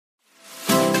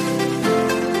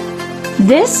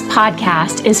This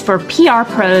podcast is for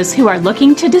PR pros who are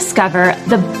looking to discover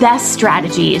the best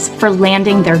strategies for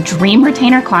landing their dream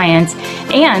retainer clients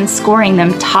and scoring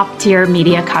them top-tier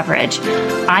media coverage.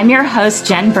 I'm your host,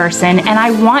 Jen Burson, and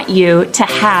I want you to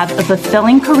have a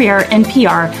fulfilling career in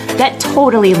PR that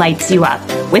totally lights you up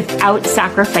without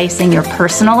sacrificing your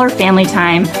personal or family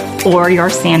time or your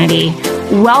sanity.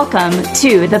 Welcome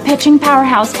to the Pitching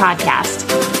Powerhouse Podcast.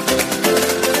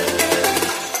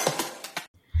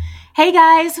 Hey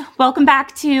guys, welcome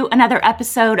back to another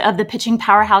episode of the Pitching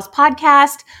Powerhouse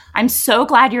Podcast. I'm so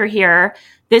glad you're here.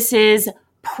 This is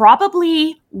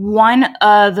probably one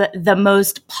of the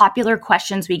most popular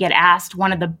questions we get asked,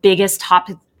 one of the biggest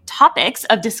topics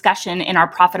of discussion in our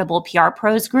Profitable PR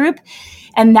Pros group,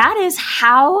 and that is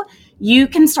how you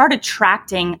can start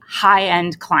attracting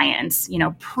high-end clients,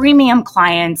 premium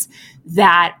clients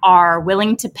that are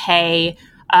willing to pay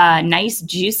nice,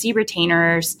 juicy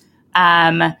retainers.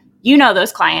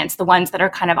 Those clients, the ones that are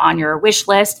kind of on your wish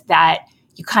list that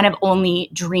you kind of only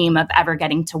dream of ever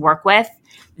getting to work with.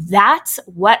 That's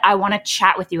what I want to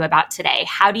chat with you about today.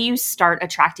 How do you start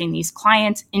attracting these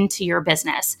clients into your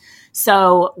business?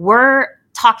 So we're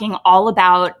talking all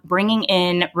about bringing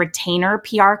in retainer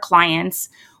PR clients.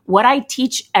 What I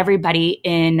teach everybody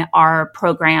in our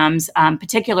programs,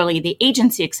 particularly the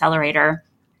Agency Accelerator,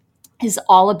 is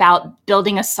all about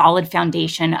building a solid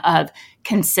foundation of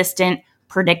consistent,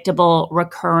 predictable,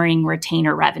 recurring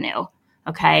retainer revenue.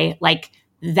 Okay.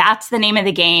 That's the name of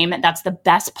the game. That's the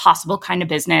best possible kind of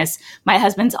business. My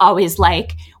husband's always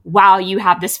like, wow, you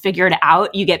have this figured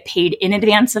out. You get paid in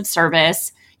advance of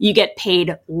service. You get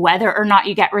paid whether or not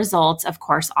you get results. Of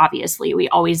course, obviously, we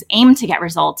always aim to get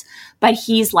results. But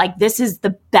he's like, this is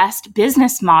the best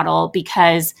business model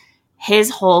because his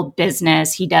whole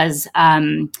business, he does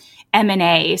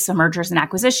M&A, so mergers and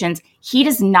acquisitions, he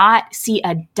does not see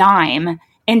a dime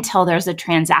until there's a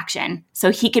transaction.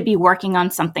 So he could be working on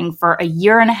something for a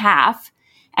year and a half,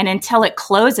 and until it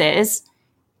closes,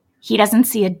 he doesn't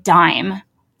see a dime.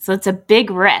 So it's a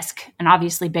big risk and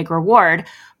obviously big reward.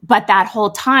 But that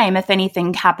whole time, if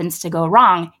anything happens to go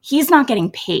wrong, he's not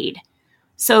getting paid.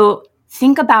 So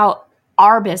think about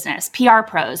our business, PR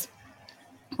pros.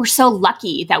 We're so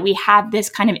lucky that we have this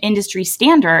kind of industry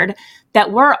standard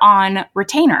that we're on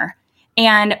retainer.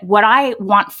 And what I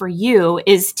want for you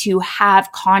is to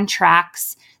have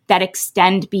contracts that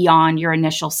extend beyond your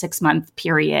initial 6-month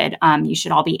period. You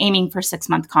should all be aiming for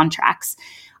 6-month contracts.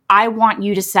 I want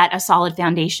you to set a solid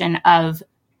foundation of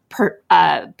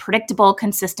predictable,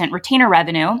 consistent retainer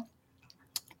revenue.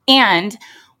 And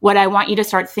what I want you to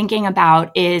start thinking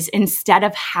about is instead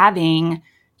of having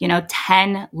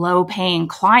 10 low-paying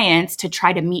clients to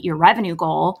try to meet your revenue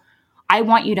goal, I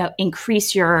want you to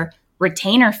increase your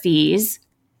retainer fees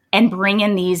and bring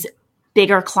in these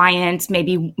bigger clients,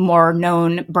 maybe more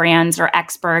known brands or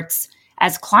experts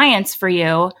as clients for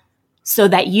you so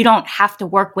that you don't have to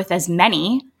work with as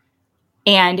many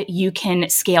and you can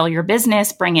scale your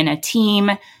business, bring in a team.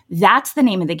 That's the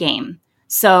name of the game.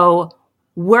 So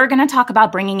we're going to talk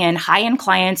about bringing in high-end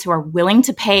clients who are willing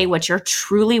to pay what you're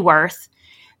truly worth.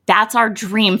 That's our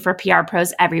dream for PR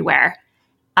pros everywhere.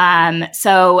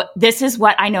 So this is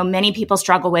what I know many people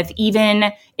struggle with,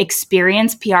 even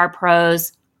experienced PR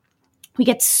pros. We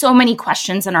get so many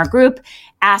questions in our group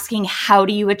asking, how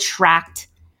do you attract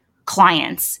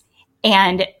clients?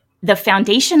 And the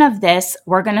foundation of this,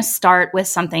 we're going to start with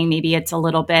something, maybe it's a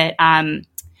little bit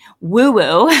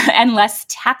woo-woo and less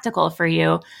tactical for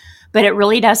you, but it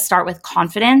really does start with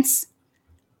confidence.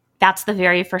 That's the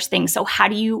very first thing. So how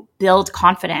do you build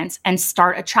confidence and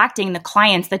start attracting the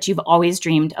clients that you've always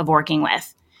dreamed of working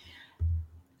with?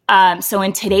 So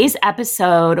in today's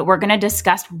episode, we're going to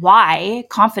discuss why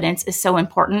confidence is so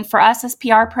important for us as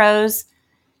PR pros,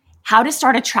 how to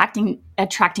start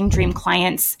attracting dream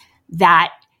clients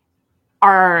that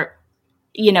are,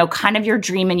 kind of your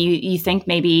dream and you think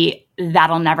maybe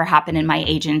that'll never happen in my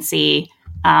agency.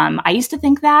 I used to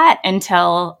think that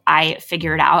until I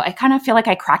figured out. I kind of feel like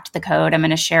I cracked the code. I'm going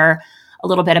to share a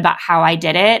little bit about how I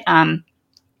did it.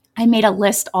 I made a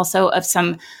list also of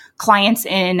some clients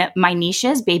in my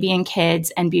niches, baby and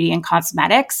kids and beauty and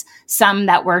cosmetics. Some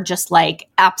that were just like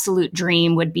absolute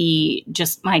dream would be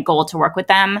just my goal to work with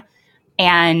them.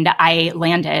 And I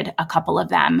landed a couple of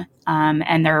them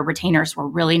and their retainers were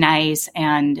really nice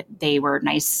and they were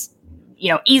nice,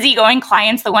 easygoing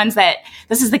clients, the ones that,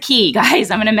 this is the key,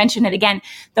 guys, I'm going to mention it again.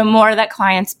 The more that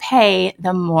clients pay,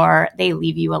 the more they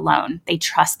leave you alone. They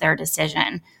trust their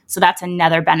decision. So that's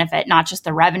another benefit, not just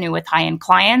the revenue with high-end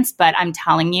clients, but I'm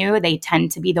telling you, they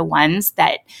tend to be the ones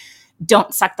that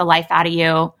don't suck the life out of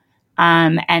you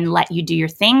and let you do your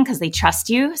thing because they trust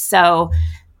you. So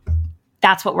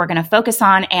That's what we're going to focus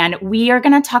on. And we are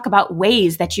going to talk about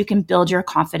ways that you can build your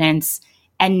confidence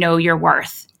and know your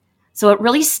worth. So it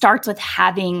really starts with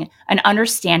having an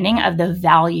understanding of the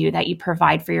value that you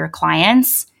provide for your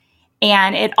clients.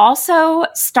 And it also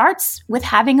starts with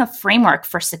having a framework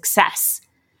for success.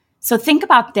 So think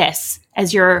about this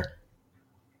as you're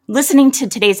listening to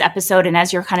today's episode and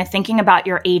as you're kind of thinking about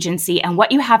your agency and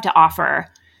what you have to offer.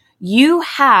 You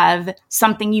have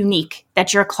something unique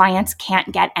that your clients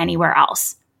can't get anywhere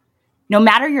else. No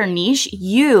matter your niche,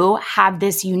 you have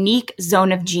this unique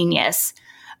zone of genius,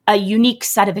 a unique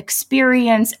set of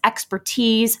experience,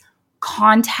 expertise,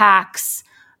 contacts,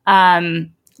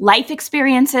 life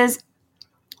experiences.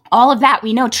 All of that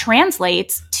we know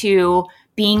translates to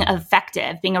being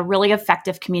effective, being a really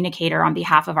effective communicator on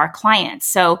behalf of our clients.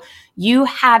 So you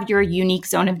have your unique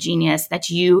zone of genius that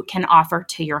you can offer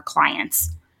to your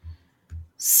clients.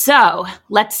 So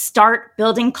let's start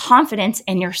building confidence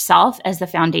in yourself as the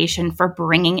foundation for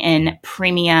bringing in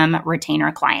premium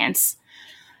retainer clients.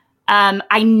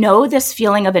 I know this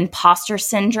feeling of imposter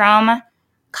syndrome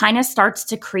kind of starts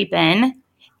to creep in,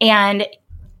 and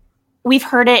we've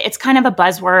heard it. It's kind of a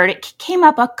buzzword. It came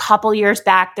up a couple years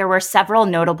back. There were several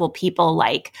notable people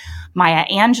like Maya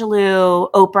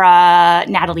Angelou, Oprah,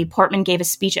 Natalie Portman gave a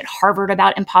speech at Harvard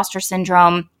about imposter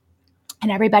syndrome, and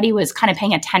everybody was kind of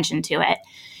paying attention to it.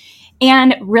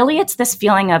 And really, it's this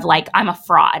feeling of like, I'm a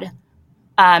fraud.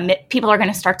 People are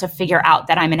going to start to figure out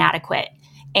that I'm inadequate.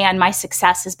 And my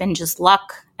success has been just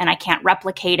luck, and I can't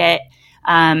replicate it.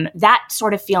 That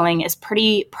sort of feeling is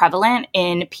pretty prevalent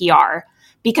in PR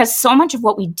because so much of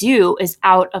what we do is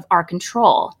out of our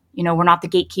control. You know, we're not the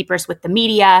gatekeepers with the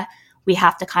media. We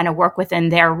have to kind of work within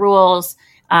their rules.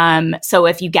 So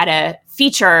if you get a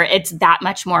feature, it's that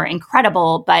much more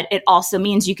incredible, but it also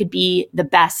means you could be the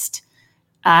best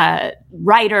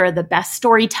writer, the best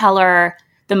storyteller,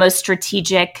 the most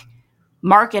strategic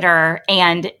marketer,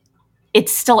 and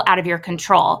it's still out of your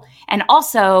control. And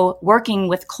also working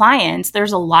with clients,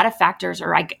 there's a lot of factors,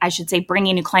 or I should say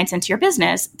bringing new clients into your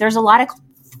business, there's a lot of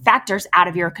factors out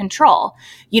of your control.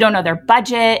 You don't know their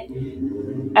budget.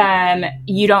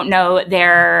 You don't know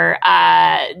their,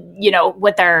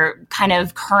 what their kind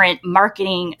of current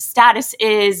marketing status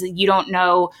is. You don't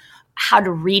know how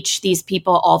to reach these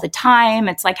people all the time.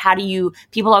 It's like,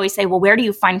 people always say, well, where do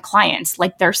you find clients?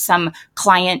 Like there's some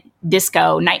client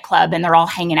disco nightclub and they're all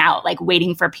hanging out, like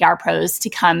waiting for PR pros to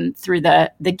come through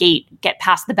the gate, get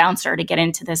past the bouncer to get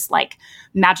into this like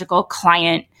magical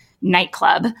client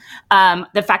nightclub.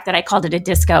 The fact that I called it a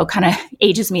disco kind of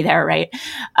ages me there, right?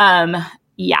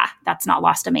 Yeah, that's not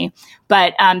lost to me.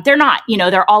 But they're not,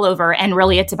 they're all over. And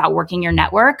really it's about working your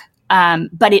network.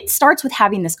 But it starts with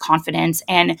having this confidence,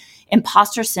 and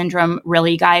imposter syndrome,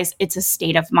 really, guys, it's a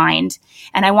state of mind.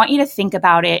 And I want you to think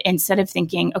about it instead of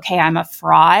thinking, okay, I'm a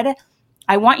fraud.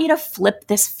 I want you to flip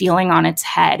this feeling on its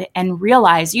head and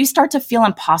realize you start to feel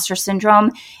imposter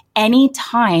syndrome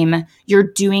anytime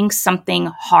you're doing something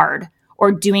hard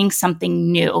or doing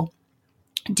something new,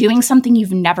 doing something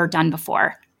you've never done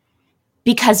before,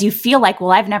 because you feel like,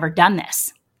 well, I've never done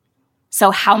this.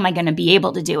 So how am I going to be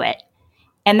able to do it?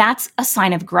 And that's a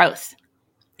sign of growth.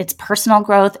 It's personal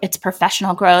growth, it's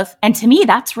professional growth. And to me,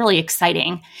 that's really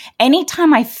exciting.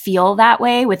 Anytime I feel that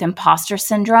way with imposter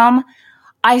syndrome,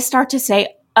 I start to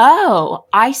say, oh,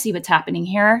 I see what's happening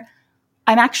here.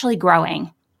 I'm actually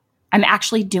growing. I'm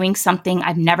actually doing something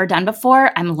I've never done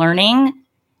before. I'm learning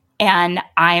and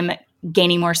I'm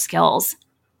gaining more skills.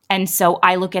 And so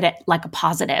I look at it like a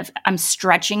positive. I'm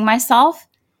stretching myself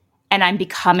and I'm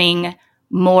becoming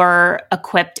more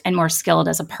equipped and more skilled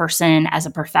as a person, as a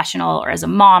professional, or as a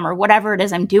mom, or whatever it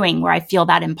is I'm doing where I feel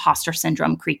that imposter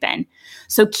syndrome creep in.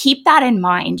 So keep that in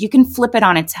mind. You can flip it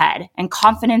on its head, and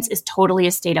confidence is totally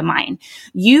a state of mind.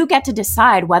 You get to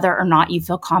decide whether or not you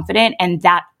feel confident, and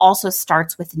that also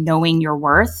starts with knowing your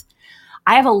worth.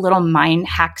 I have a little mind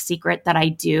hack secret that I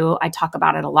do. I talk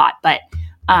about it a lot, but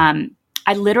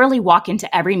I literally walk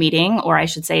into every meeting, or I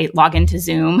should say log into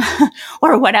Zoom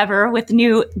or whatever with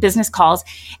new business calls.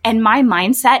 And my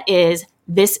mindset is,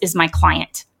 this is my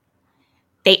client.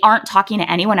 They aren't talking to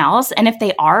anyone else. And if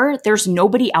they are, there's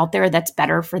nobody out there that's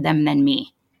better for them than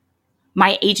me.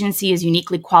 My agency is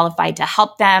uniquely qualified to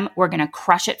help them. We're going to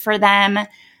crush it for them.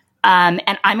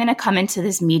 And I'm going to come into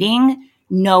this meeting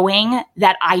knowing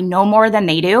that I know more than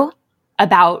they do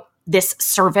about this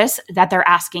service that they're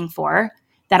asking for,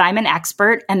 that I'm an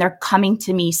expert, and they're coming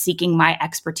to me seeking my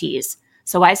expertise.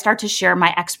 So I start to share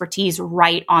my expertise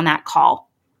right on that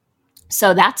call.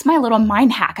 So that's my little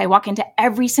mind hack. I walk into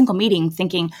every single meeting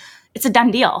thinking, it's a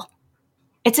done deal.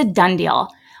 It's a done deal.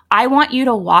 I want you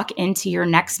to walk into your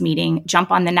next meeting, jump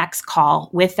on the next call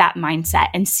with that mindset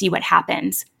and see what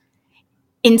happens.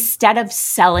 Instead of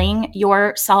selling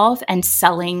yourself and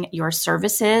selling your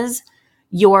services,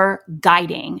 you're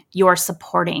guiding, you're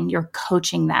supporting, you're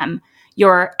coaching them,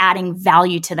 you're adding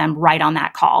value to them right on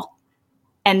that call.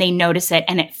 And they notice it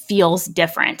and it feels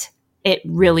different. It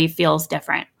really feels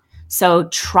different. So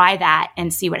try that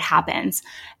and see what happens.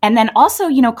 And then also,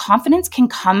 confidence can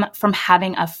come from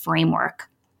having a framework.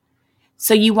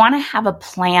 So you want to have a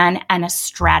plan and a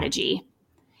strategy.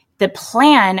 The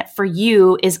plan for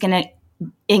you is going to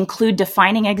include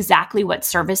defining exactly what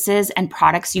services and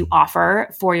products you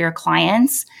offer for your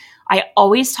clients. I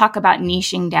always talk about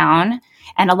niching down,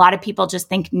 and a lot of people just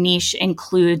think niche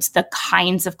includes the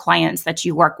kinds of clients that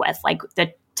you work with, like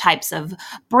the types of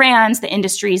brands, the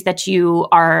industries that you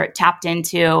are tapped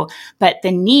into. But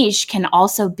the niche can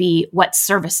also be what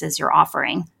services you're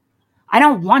offering. I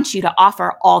don't want you to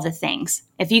offer all the things.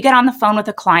 If you get on the phone with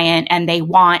a client and they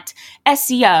want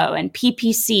SEO and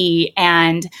PPC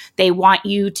and they want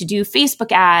you to do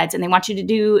Facebook ads and they want you to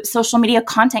do social media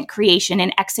content creation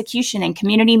and execution and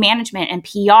community management and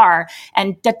PR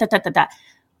and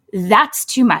that's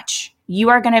too much. You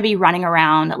are going to be running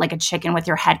around like a chicken with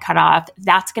your head cut off.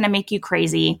 That's going to make you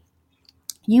crazy.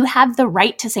 You have the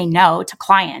right to say no to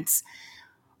clients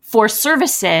for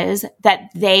services that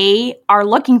they are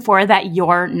looking for that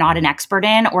you're not an expert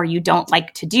in or you don't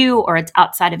like to do or it's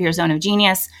outside of your zone of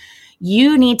genius.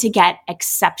 You need to get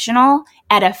exceptional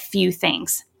at a few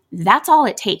things. That's all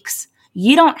it takes.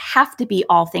 You don't have to be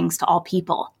all things to all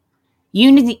people.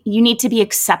 You need to be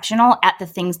exceptional at the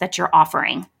things that you're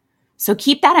offering. So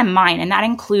keep that in mind. And that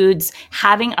includes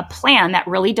having a plan that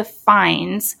really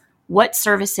defines what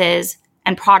services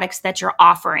and products that you're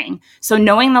offering. So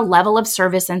knowing the level of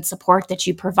service and support that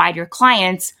you provide your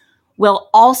clients will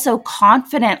also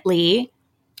confidently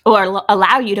or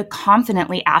allow you to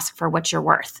confidently ask for what you're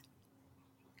worth.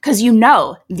 Because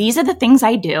these are the things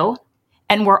I do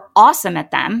and we're awesome at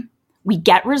them. We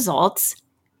get results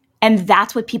and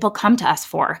that's what people come to us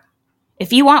for.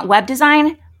 If you want web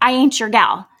design, I ain't your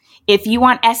gal. If you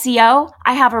want SEO,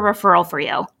 I have a referral for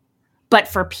you. But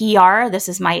for PR, this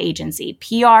is my agency.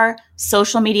 PR,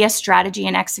 social media strategy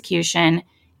and execution,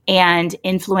 and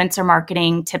influencer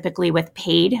marketing, typically with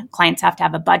paid. Clients have to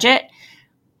have a budget.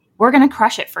 We're going to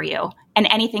crush it for you. And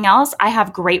anything else, I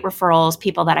have great referrals,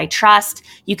 people that I trust.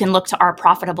 You can look to our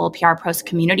Profitable PR Pros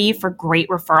community for great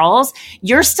referrals.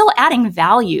 You're still adding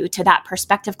value to that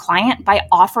prospective client by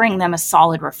offering them a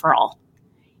solid referral.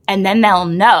 And then they'll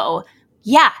know,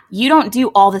 yeah, you don't do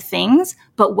all the things,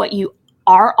 but what you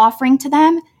are offering to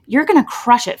them, you're going to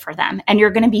crush it for them. And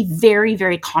you're going to be very,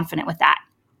 very confident with that.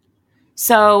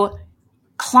 So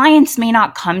clients may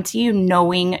not come to you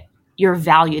knowing your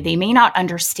value. They may not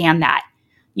understand that.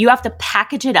 You have to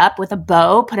package it up with a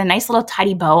bow, put a nice little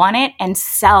tidy bow on it and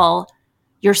sell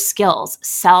your skills.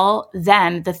 Sell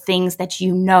them the things that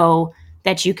you know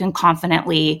that you can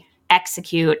confidently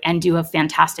execute and do a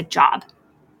fantastic job.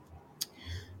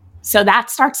 So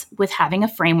that starts with having a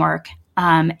framework.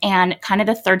 And kind of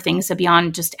the third thing, so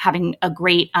beyond just having a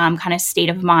great kind of state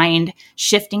of mind,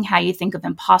 shifting how you think of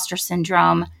imposter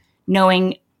syndrome,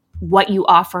 knowing what you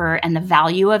offer and the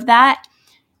value of that,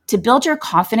 to build your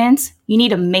confidence, you need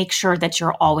to make sure that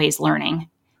you're always learning.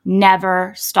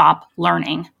 Never stop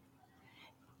learning.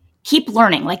 Keep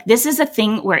learning. Like this is a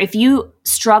thing where if you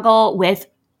struggle with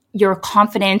your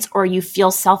confidence or you feel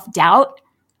self-doubt,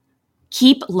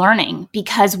 keep learning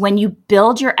because when you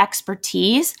build your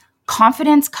expertise,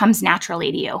 confidence comes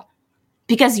naturally to you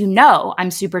because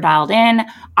I'm super dialed in.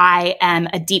 I am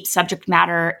a deep subject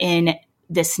matter in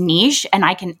this niche and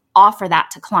I can offer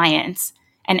that to clients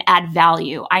and add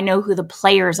value. I know who the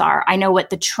players are. I know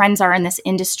what the trends are in this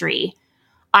industry.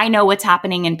 I know what's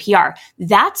happening in PR.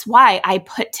 That's why I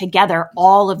put together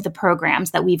all of the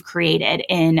programs that we've created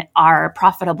in our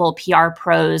Profitable PR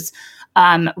Pros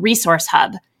resource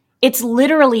hub. It's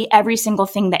literally every single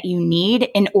thing that you need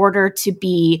in order to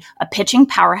be a pitching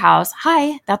powerhouse.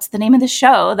 Hi, that's the name of the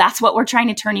show. That's what we're trying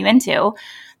to turn you into.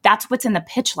 That's what's in the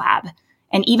pitch lab.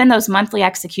 And even those monthly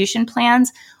execution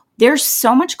plans, there's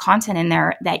so much content in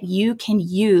there that you can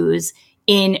use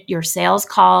in your sales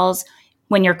calls,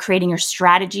 when you're creating your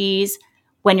strategies,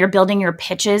 when you're building your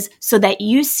pitches, so that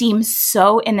you seem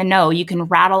so in the know. You can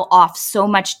rattle off so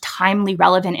much timely,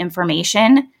 relevant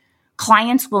information.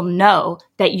 Clients will know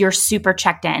that you're super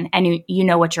checked in and you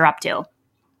know what you're up to.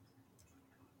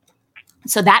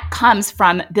 So that comes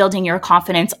from building your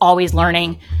confidence, always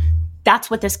learning.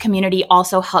 That's what this community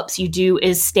also helps you do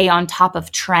is stay on top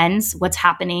of trends, what's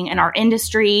happening in our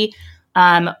industry,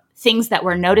 things that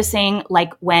we're noticing,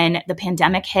 like when the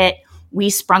pandemic hit, we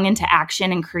sprung into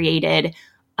action and created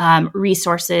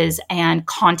resources and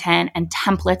content and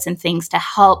templates and things to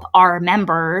help our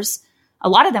members. A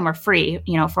lot of them are free,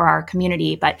 for our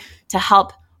community, but to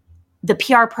help the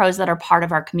PR pros that are part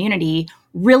of our community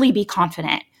really be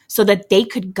confident so that they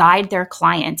could guide their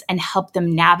clients and help them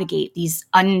navigate these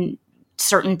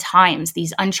uncertain times,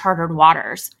 these uncharted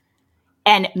waters,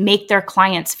 and make their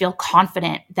clients feel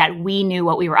confident that we knew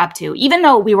what we were up to. Even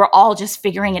though we were all just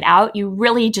figuring it out, you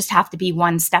really just have to be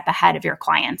one step ahead of your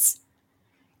clients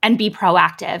and be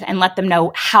proactive and let them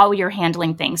know how you're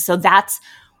handling things. So that's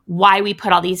why we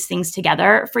put all these things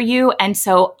together for you. And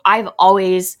so I've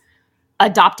always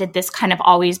adopted this kind of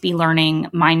always be learning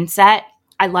mindset.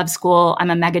 I love school. I'm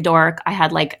a mega dork. I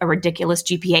had like a ridiculous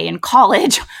GPA in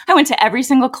college. I went to every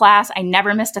single class. I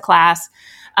never missed a class.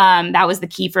 That was the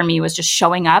key for me, was just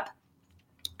showing up.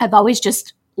 I've always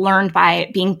just learned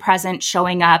by being present,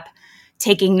 showing up,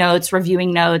 taking notes,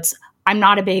 reviewing notes. I'm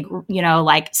not a big,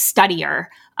 studier,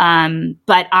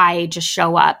 but I just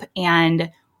show up, and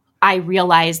I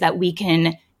realize that we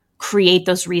can create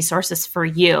those resources for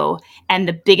you. And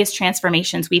the biggest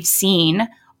transformations we've seen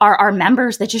are our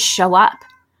members that just show up.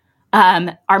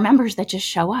 Our members that just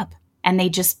show up and they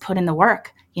just put in the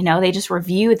work. They just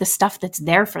review the stuff that's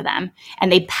there for them,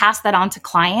 and they pass that on to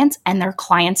clients, and their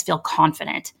clients feel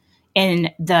confident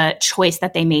in the choice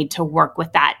that they made to work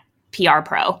with that PR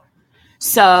pro.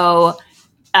 So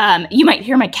you might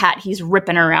hear my cat. He's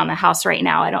ripping around the house right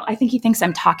now. I think he thinks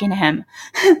I'm talking to him.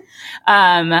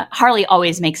 Harley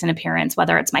always makes an appearance,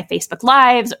 whether it's my Facebook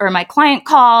Lives or my client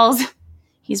calls.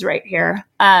 He's right here.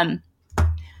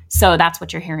 So that's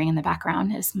what you're hearing in the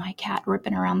background, is my cat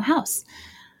ripping around the house.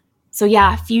 So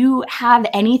yeah, if you have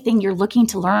anything you're looking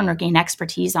to learn or gain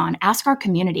expertise on, ask our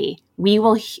community. We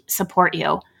will support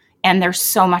you. And there's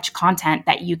so much content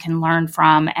that you can learn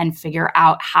from and figure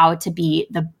out how to be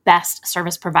the best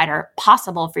service provider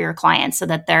possible for your clients, so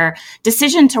that their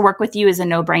decision to work with you is a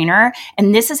no-brainer.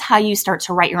 And this is how you start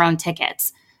to write your own ticket.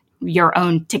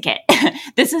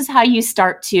 This is how you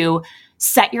start to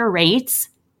set your rates,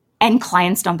 and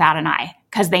clients don't bat an eye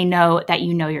because they know that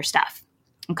you know your stuff.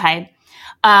 Okay.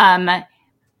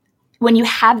 When you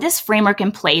have this framework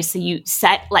in place, so you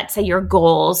set, let's say, your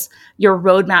goals, your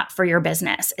roadmap for your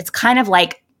business, it's kind of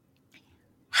like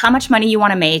how much money you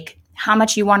want to make, how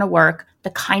much you want to work,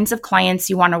 the kinds of clients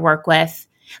you want to work with.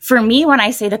 For me, when I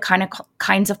say the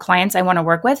kinds of clients I want to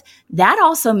work with, that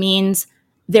also means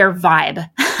their vibe.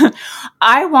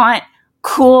 I want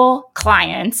cool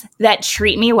clients that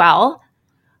treat me well.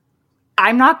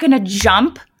 I'm not going to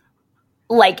jump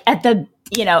like at the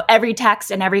every text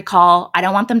and every call. I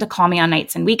don't want them to call me on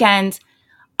nights and weekends.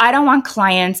 I don't want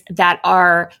clients that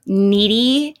are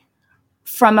needy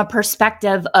from a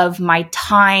perspective of my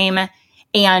time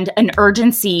and an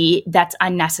urgency that's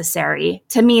unnecessary.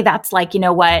 To me, that's like,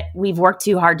 we've worked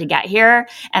too hard to get here,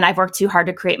 and I've worked too hard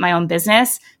to create my own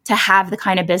business to have the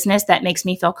kind of business that makes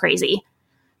me feel crazy.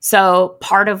 So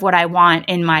part of what I want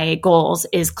in my goals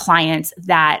is clients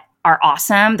that are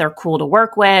awesome. They're cool to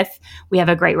work with. We have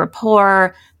a great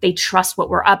rapport. They trust what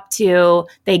we're up to.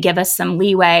 They give us some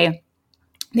leeway.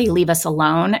 They leave us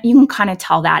alone. You can kind of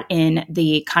tell that in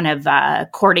the kind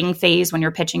of courting phase when you're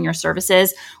pitching your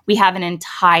services. We have an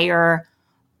entire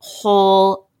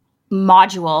whole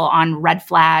module on red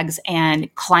flags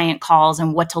and client calls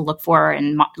and what to look for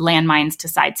and landmines to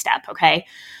sidestep. Okay.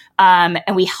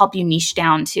 And we help you niche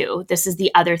down too. This is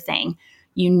the other thing.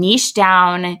 You niche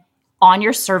down on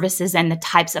your services and the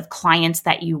types of clients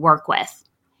that you work with.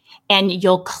 And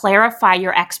you'll clarify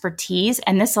your expertise,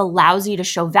 and this allows you to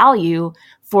show value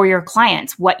for your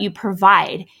clients, what you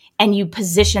provide, and you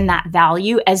position that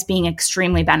value as being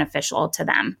extremely beneficial to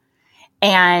them.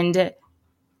 And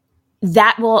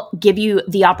that will give you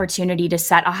the opportunity to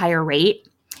set a higher rate.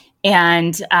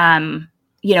 And,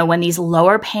 when these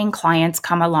lower paying clients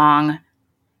come along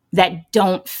that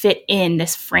don't fit in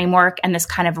this framework and this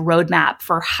kind of roadmap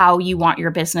for how you want your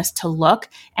business to look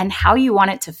and how you want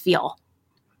it to feel.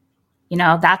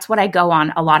 That's what I go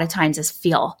on a lot of times, is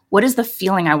feel. What is the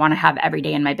feeling I want to have every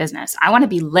day in my business? I want to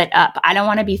be lit up. I don't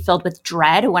want to be filled with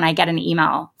dread when I get an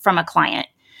email from a client.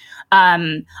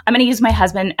 I'm going to use my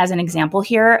husband as an example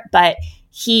here, but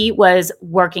he was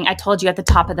working. I told you at the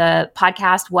top of the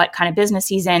podcast what kind of business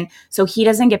he's in. So he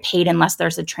doesn't get paid unless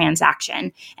there's a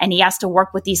transaction. And he has to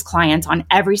work with these clients on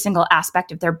every single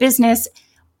aspect of their business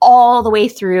all the way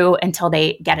through until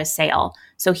they get a sale.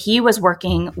 So he was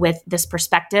working with this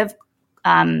prospective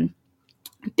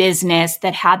business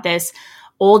that had this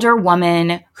older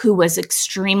woman who was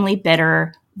extremely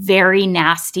bitter, very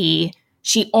nasty,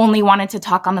 She only wanted to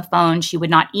talk on the phone. She would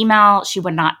not email. She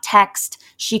would not text.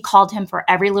 She called him for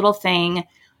every little thing.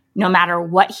 No matter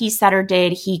what he said or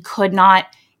did, he could not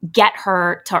get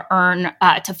her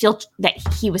to feel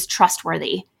that he was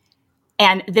trustworthy.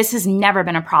 And this has never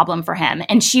been a problem for him.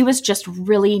 And she was just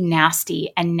really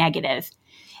nasty and negative.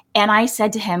 And I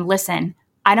said to him, listen,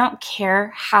 I don't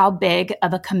care how big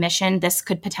of a commission this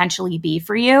could potentially be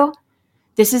for you.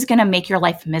 This is going to make your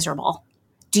life miserable.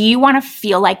 Do you want to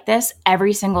feel like this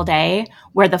every single day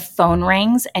where the phone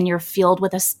rings and you're filled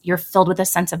with a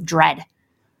sense of dread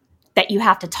that you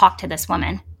have to talk to this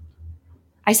woman?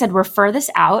 I said, refer this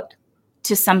out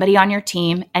to somebody on your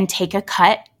team and take a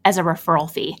cut as a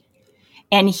referral fee.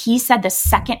 And he said the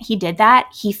second he did that,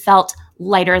 he felt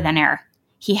lighter than air.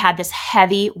 He had this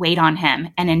heavy weight on him.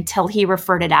 And until he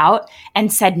referred it out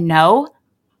and said no,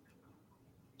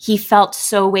 he felt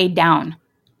so weighed down.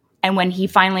 And when he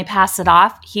finally passed it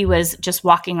off, he was just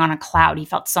walking on a cloud. He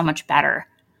felt so much better.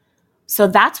 So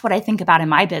that's what I think about in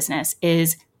my business,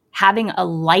 is having a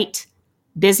light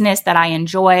business that I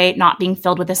enjoy, not being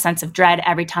filled with a sense of dread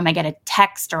every time I get a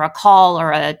text or a call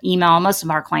or an email. Most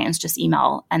of our clients just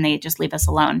email and they just leave us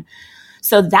alone.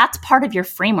 So that's part of your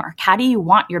framework. How do you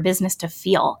want your business to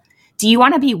feel? Do you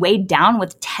want to be weighed down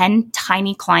with 10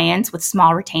 tiny clients with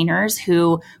small retainers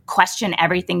who question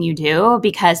everything you do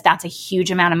because that's a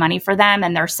huge amount of money for them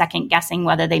and they're second guessing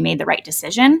whether they made the right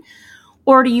decision?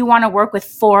 Or do you want to work with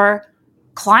 4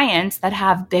 clients that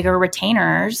have bigger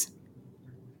retainers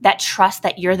that trust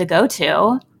that you're the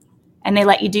go-to and they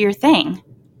let you do your thing?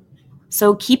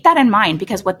 So keep that in mind,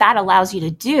 because what that allows you to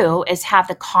do is have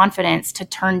the confidence to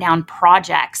turn down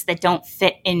projects that don't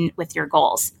fit in with your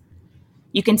goals.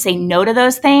 You can say no to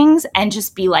those things and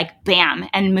just be like, bam,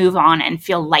 and move on and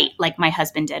feel light, like my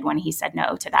husband did when he said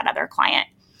no to that other client.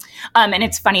 And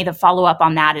it's funny, the follow-up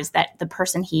on that is that the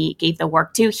person he gave the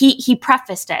work to, he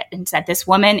prefaced it and said, this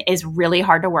woman is really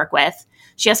hard to work with.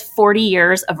 She has 40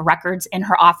 years of records in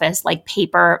her office, like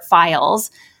paper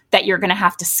files that you're going to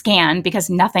have to scan because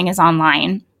nothing is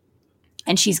online.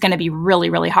 And she's going to be really,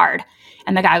 really hard.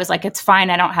 And the guy was like, it's fine.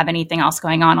 I don't have anything else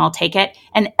going on. I'll take it.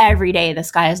 And every day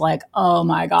this guy is like, oh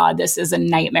my God, this is a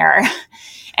nightmare.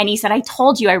 And he said, I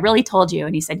really told you.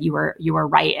 And he said, you were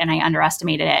right. And I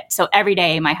underestimated it. So every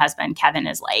day my husband, Kevin,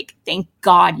 is like, thank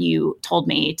God you told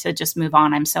me to just move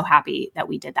on. I'm so happy that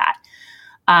we did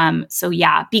that. So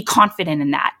yeah, be confident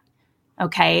in that.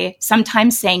 Okay.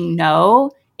 Sometimes saying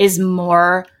no is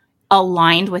more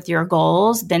aligned with your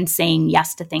goals than saying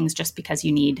yes to things just because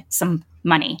you need some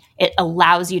money. It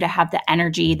allows you to have the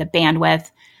energy, the bandwidth,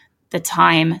 the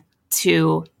time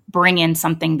to bring in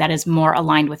something that is more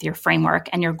aligned with your framework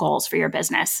and your goals for your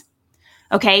business.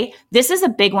 Okay, this is a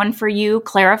big one for you.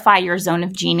 Clarify your zone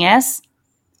of genius.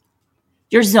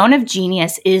 Your zone of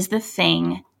genius is the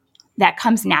thing that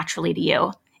comes naturally to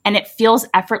you, and it feels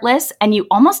effortless, and you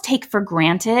almost take for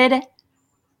granted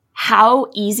how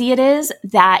easy it is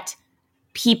that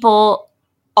people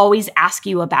always ask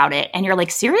you about it. And you're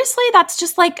like, seriously? That's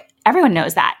just like, everyone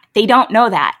knows that. They don't know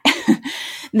that.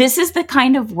 This is the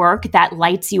kind of work that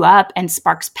lights you up and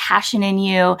sparks passion in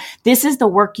you. This is the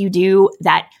work you do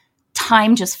that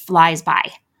time just flies by.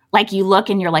 Like you look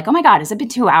and you're like, oh my God, has it been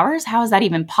 2 hours? How is that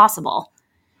even possible?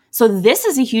 So this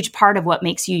is a huge part of what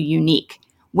makes you unique.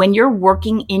 When you're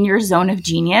working in your zone of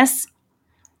genius,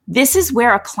 this is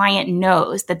where a client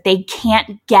knows that they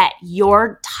can't get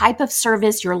your type of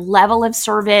service, your level of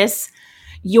service,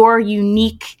 your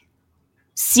unique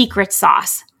secret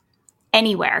sauce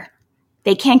anywhere.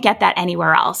 They can't get that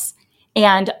anywhere else.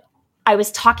 And I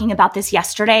was talking about this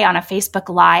yesterday on a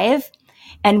Facebook Live,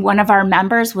 and one of our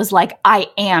members was like, I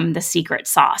am the secret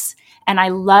sauce. And I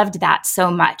loved that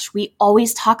so much. We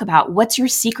always talk about, what's your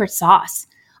secret sauce?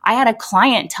 I had a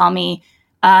client tell me,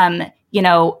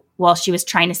 well, she was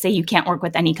trying to say you can't work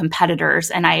with any competitors.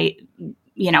 And I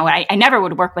never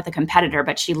would work with a competitor,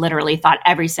 but she literally thought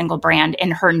every single brand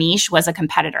in her niche was a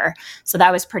competitor. So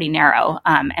that was pretty narrow.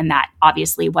 And that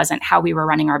obviously wasn't how we were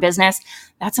running our business.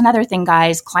 That's another thing,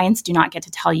 guys. Clients do not get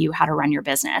to tell you how to run your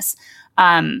business.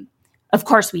 Of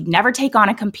course, we'd never take on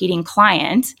a competing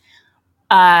client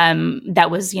that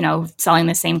was, selling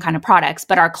the same kind of products.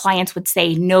 But our clients would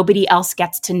say, nobody else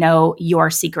gets to know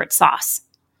your secret sauce,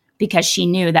 because she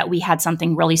knew that we had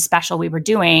something really special we were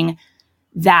doing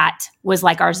that was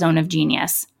like our zone of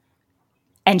genius.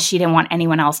 And she didn't want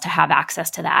anyone else to have access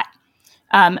to that.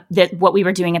 What we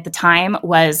were doing at the time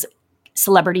was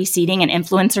celebrity seating and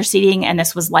influencer seating. And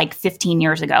this was like 15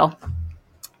 years ago.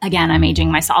 Again, I'm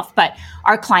aging myself, but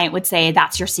our client would say,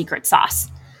 that's your secret sauce.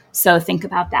 So think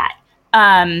about that.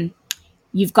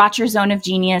 You've got your zone of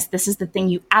genius. This is the thing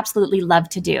you absolutely love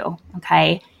to do.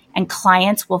 Okay. And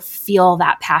clients will feel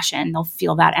that passion. They'll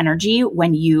feel that energy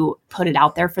when you put it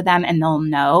out there for them, and they'll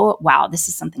know, wow, this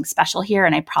is something special here,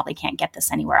 and I probably can't get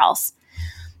this anywhere else.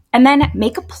 And then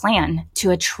make a plan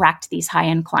to attract these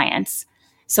high-end clients.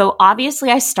 So obviously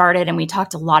I started and we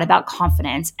talked a lot about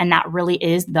confidence, and that really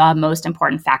is the most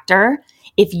important factor.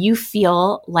 If you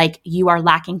feel like you are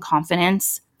lacking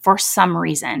confidence for some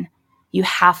reason, you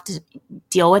have to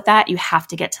deal with that. You have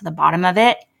to get to the bottom of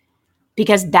it,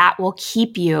 because that will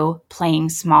keep you playing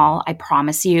small. I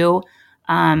promise you.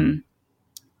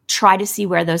 Try to see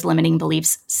where those limiting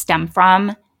beliefs stem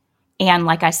from. And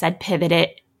like I said, pivot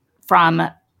it from,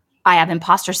 I have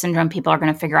imposter syndrome, people are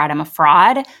going to figure out I'm a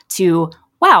fraud, to,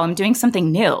 wow, I'm doing something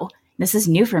new. This is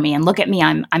new for me. And look at me,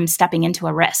 I'm stepping into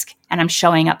a risk, and I'm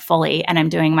showing up fully, and I'm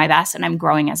doing my best, and I'm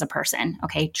growing as a person.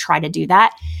 Okay, try to do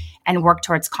that and work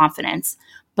towards confidence.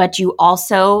 But you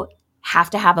also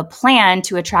have to have a plan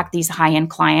to attract these high-end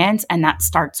clients. And that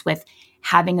starts with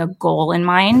having a goal in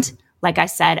mind. Like I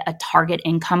said, a target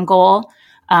income goal.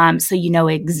 So you know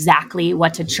exactly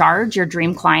what to charge your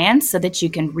dream clients so that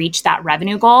you can reach that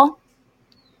revenue goal.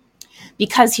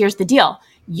 Because here's the deal.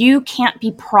 You can't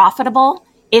be profitable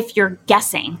if you're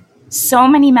guessing. So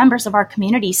many members of our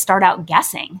community start out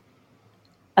guessing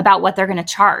about what they're going to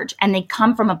charge. And they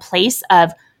come from a place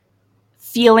of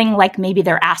feeling like maybe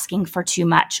they're asking for too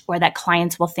much, or that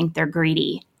clients will think they're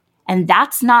greedy. And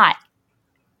that's not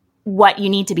what you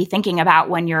need to be thinking about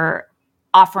when you're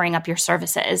offering up your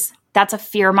services. That's a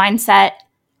fear mindset.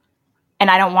 And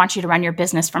I don't want you to run your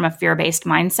business from a fear-based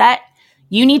mindset.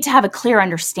 You need to have a clear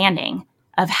understanding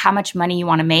of how much money you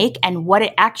want to make and what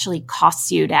it actually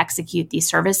costs you to execute these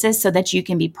services so that you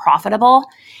can be profitable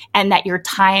and that your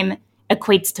time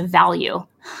equates to value.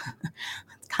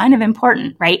 Kind of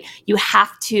important, right? You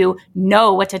have to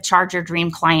know what to charge your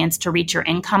dream clients to reach your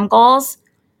income goals.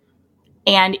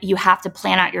 And you have to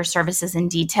plan out your services in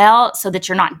detail so that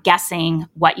you're not guessing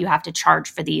what you have to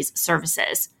charge for these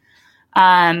services.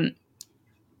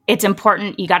 It's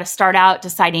important. You got to start out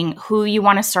deciding who you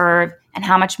want to serve and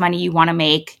how much money you want to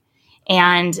make.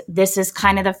 And this is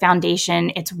kind of the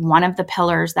foundation. It's one of the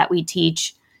pillars that we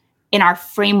teach in our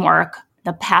framework,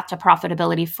 the Path to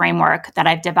Profitability framework that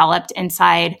I've developed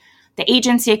inside the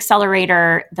Agency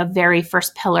Accelerator. The very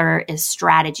first pillar is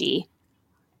strategy.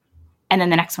 And then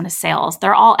the next one is sales.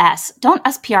 They're all S. Don't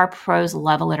SPR pros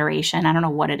love alliteration? I don't know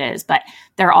what it is, but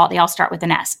they all start with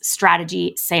an S.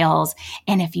 Strategy, sales.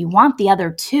 And if you want the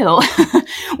other two,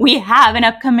 we have an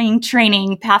upcoming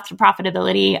training, Path to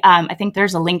Profitability. I think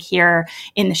there's a link here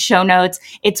in the show notes.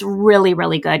 It's really,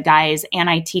 really good, guys. And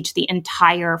I teach the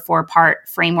entire 4-part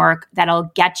framework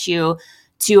that'll get you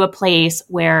to a place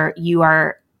where you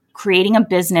are creating a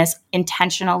business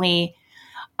intentionally,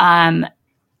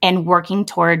 and working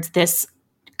towards this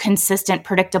consistent,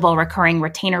 predictable, recurring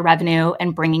retainer revenue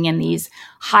and bringing in these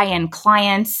high-end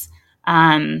clients.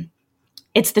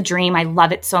 It's the dream. I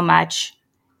love it so much.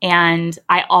 And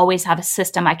I always have a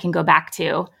system I can go back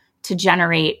to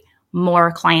generate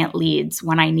more client leads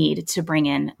when I need to bring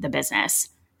in the business.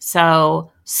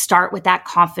 So start with that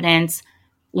confidence,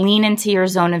 lean into your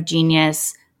zone of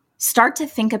genius, start to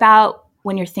think about,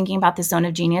 when you're thinking about the zone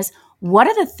of genius, what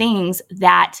are the things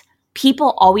that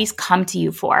people always come to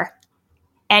you for?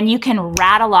 And you can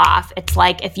rattle off. It's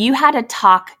like if you had to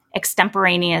talk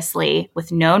extemporaneously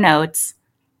with no notes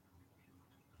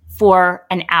for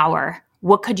an hour,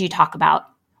 what could you talk about?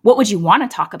 What would you want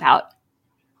to talk about?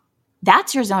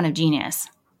 That's your zone of genius.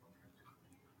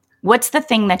 What's the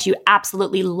thing that you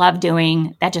absolutely love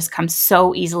doing that just comes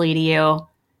so easily to you?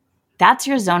 That's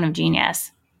your zone of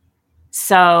genius.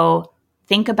 So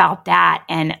think about that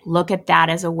and look at that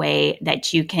as a way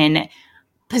that you can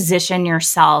position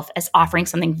yourself as offering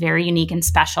something very unique and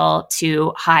special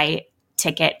to high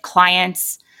ticket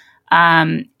clients.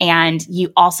 And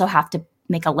you also have to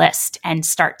make a list and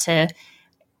start to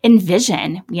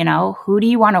envision, who do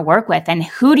you want to work with and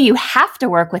who do you have to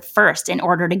work with first in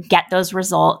order to get those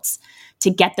results, to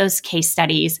get those case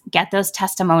studies, get those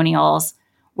testimonials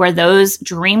where those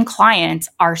dream clients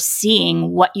are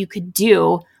seeing what you could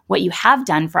do, what you have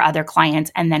done for other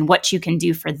clients, and then what you can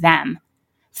do for them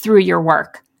through your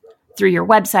work, through your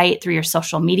website, through your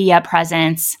social media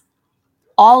presence.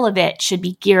 All of it should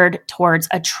be geared towards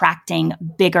attracting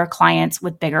bigger clients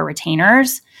with bigger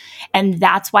retainers. And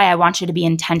that's why I want you to be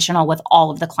intentional with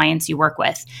all of the clients you work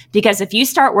with. Because if you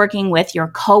start working with your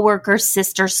coworker,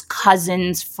 sister's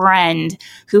cousin's friend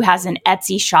who has an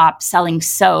Etsy shop selling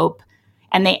soap,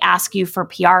 and they ask you for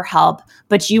PR help,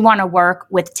 but you want to work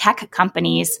with tech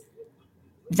companies,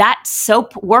 that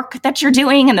soap work that you're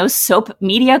doing and those soap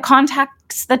media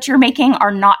contacts that you're making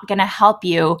are not going to help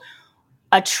you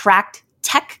attract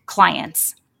tech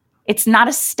clients. It's not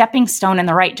a stepping stone in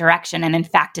the right direction. And in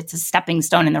fact, it's a stepping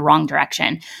stone in the wrong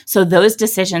direction. So those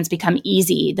decisions become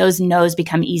easy. Those no's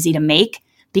become easy to make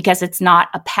because it's not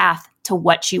a path to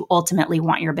what you ultimately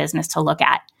want your business to look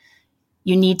at.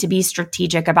 You need to be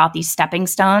strategic about these stepping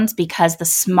stones because the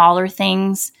smaller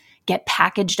things get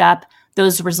packaged up.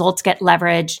 Those results get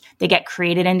leveraged. They get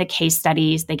created into case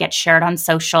studies. They get shared on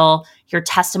social. Your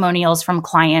testimonials from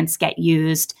clients get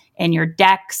used in your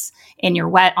decks, on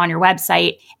your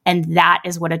website. And that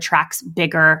is what attracts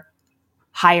bigger,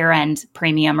 higher end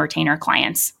premium retainer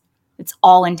clients. It's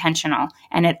all intentional.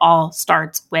 And it all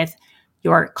starts with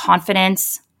your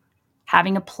confidence,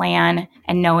 having a plan,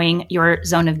 and knowing your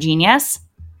zone of genius.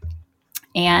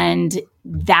 And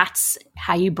that's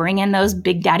how you bring in those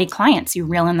big daddy clients. You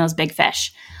reel in those big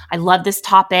fish. I love this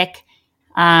topic.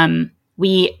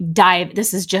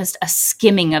 This is just a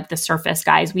skimming of the surface,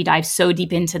 guys. We dive so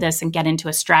deep into this and get into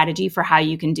a strategy for how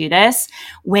you can do this.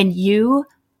 When you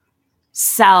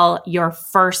sell your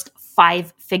first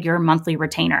 5-figure monthly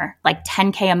retainer, like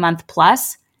 10K a month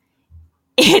plus,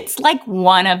 it's like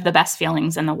one of the best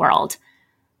feelings in the world.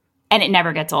 And it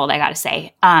never gets old, I gotta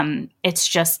say. It's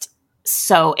just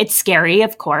it's scary,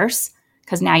 of course,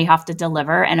 because now you have to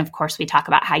deliver. And of course, we talk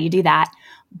about how you do that.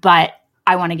 But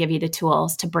I want to give you the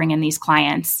tools to bring in these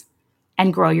clients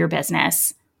and grow your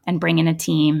business and bring in a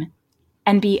team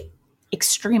and be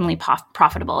extremely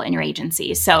profitable in your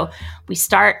agency. So we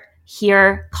start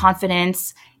here,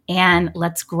 confidence, and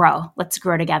let's grow. Let's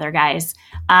grow together, guys.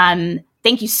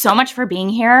 Thank you so much for being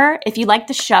here. If you like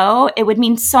the show, it would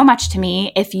mean so much to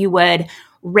me if you would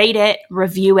rate it,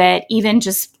 review it, even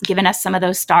just giving us some of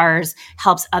those stars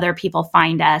helps other people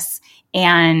find us.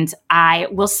 And I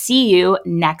will see you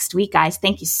next week, guys.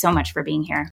 Thank you so much for being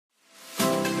here.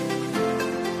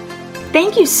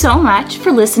 Thank you so much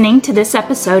for listening to this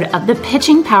episode of the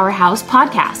Pitching Powerhouse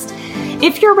podcast.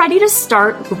 If you're ready to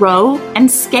start, grow, and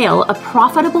scale a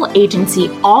profitable agency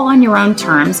all on your own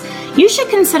terms, you should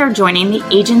consider joining the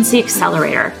Agency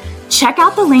Accelerator. Check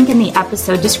out the link in the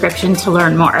episode description to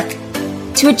learn more.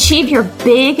 To achieve your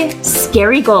big,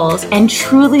 scary goals and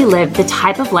truly live the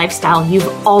type of lifestyle you've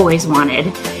always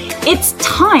wanted, it's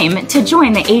time to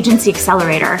join the Agency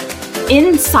Accelerator.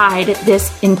 Inside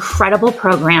this incredible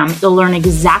program, you'll learn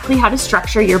exactly how to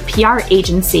structure your PR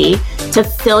agency to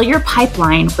fill your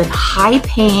pipeline with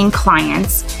high-paying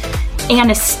clients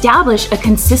and establish a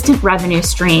consistent revenue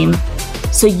stream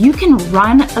so you can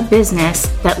run a business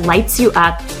that lights you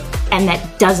up and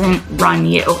that doesn't run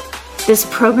you. This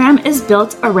program is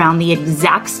built around the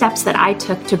exact steps that I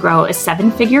took to grow a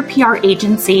 7-figure PR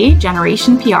agency,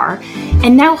 Generation PR,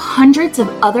 and now hundreds of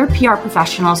other PR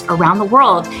professionals around the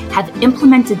world have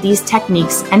implemented these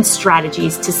techniques and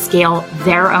strategies to scale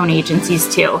their own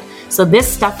agencies too. So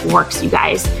this stuff works, you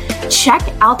guys. Check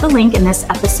out the link in this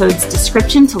episode's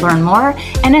description to learn more.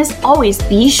 And as always,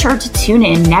 be sure to tune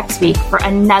in next week for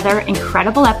another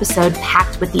incredible episode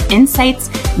packed with the insights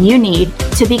you need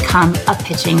to become a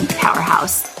pitching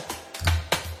powerhouse.